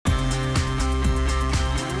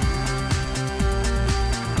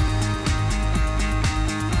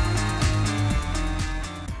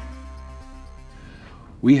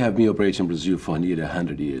We have been operating in Brazil for nearly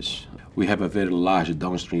 100 years. We have a very large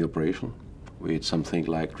downstream operation with something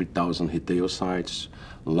like 3,000 retail sites,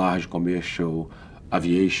 large commercial,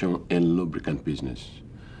 aviation, and lubricant business.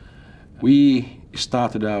 We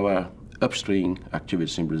started our upstream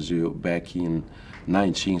activities in Brazil back in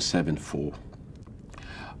 1974.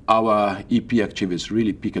 Our EP activities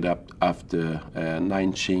really picked up after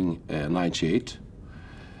 1998.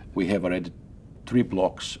 We have already 3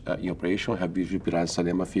 blocks in operation. We have Virgem Pirá and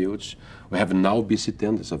Salema fields. We have now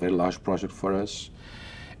BC-10, it's a very large project for us.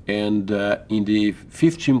 And in the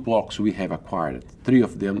 15 blocks we have acquired, 3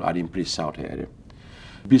 of them are in pre-salt area.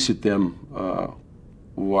 BC-10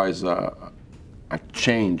 was a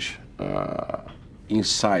change in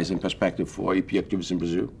size and perspective for EP activities in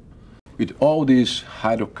Brazil. With all this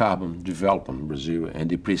hydrocarbon development in Brazil and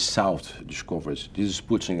the pre-salt discoveries, this is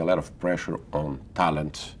putting a lot of pressure on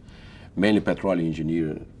talent, mainly petroleum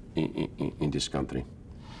engineers in this country.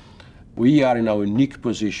 We are in a unique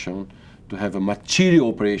position to have a material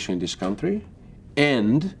operation in this country,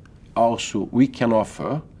 and also we can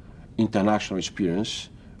offer international experience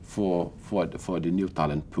for the new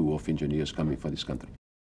talent pool of engineers coming for this country.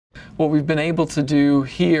 What we've been able to do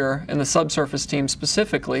here in the subsurface team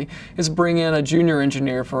specifically is bring in a junior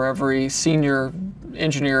engineer for every senior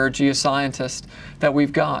engineer or geoscientist that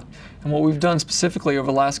we've got. And what we've done specifically over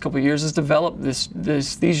the last couple of years is develop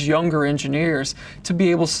these younger engineers to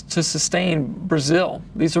be able to sustain Brazil.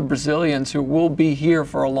 These are Brazilians who will be here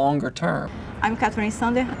for a longer term. I'm Katharine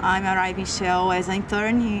Sandler. I'm arriving in Shell as an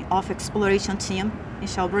intern of exploration team in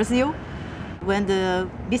Shell Brazil. When the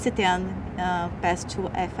BC-10 passed to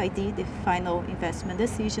FID, the final investment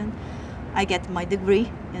decision, I get my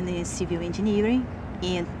degree in civil engineering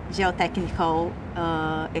in geotechnical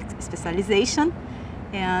specialization,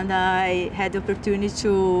 and I had the opportunity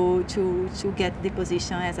to get the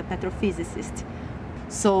position as a petrophysicist.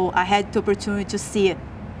 So I had the opportunity to see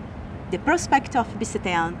the prospect of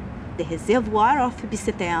BC-10, the reservoir of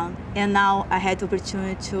BC-10, and now I had the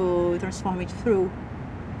opportunity to transform it through.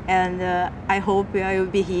 And I hope I will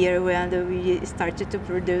be here when we started to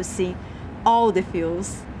producing all the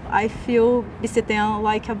fuels. I feel BC-10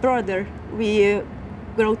 like a brother. We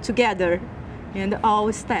grow together in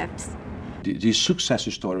all steps. The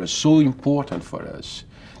success story is so important for us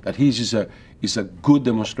that his is a good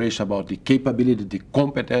demonstration about the capability, the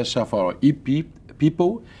competence of our EP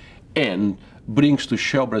people, and brings to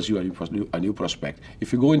Shell Brazil a new prospect.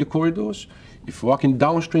 If you go in the corridors, if you walk in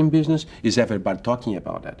downstream business, is everybody talking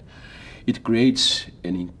about that? It creates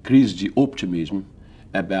and increases the optimism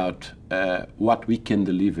about what we can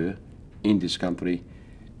deliver in this country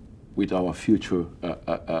with our future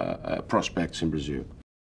prospects in Brazil.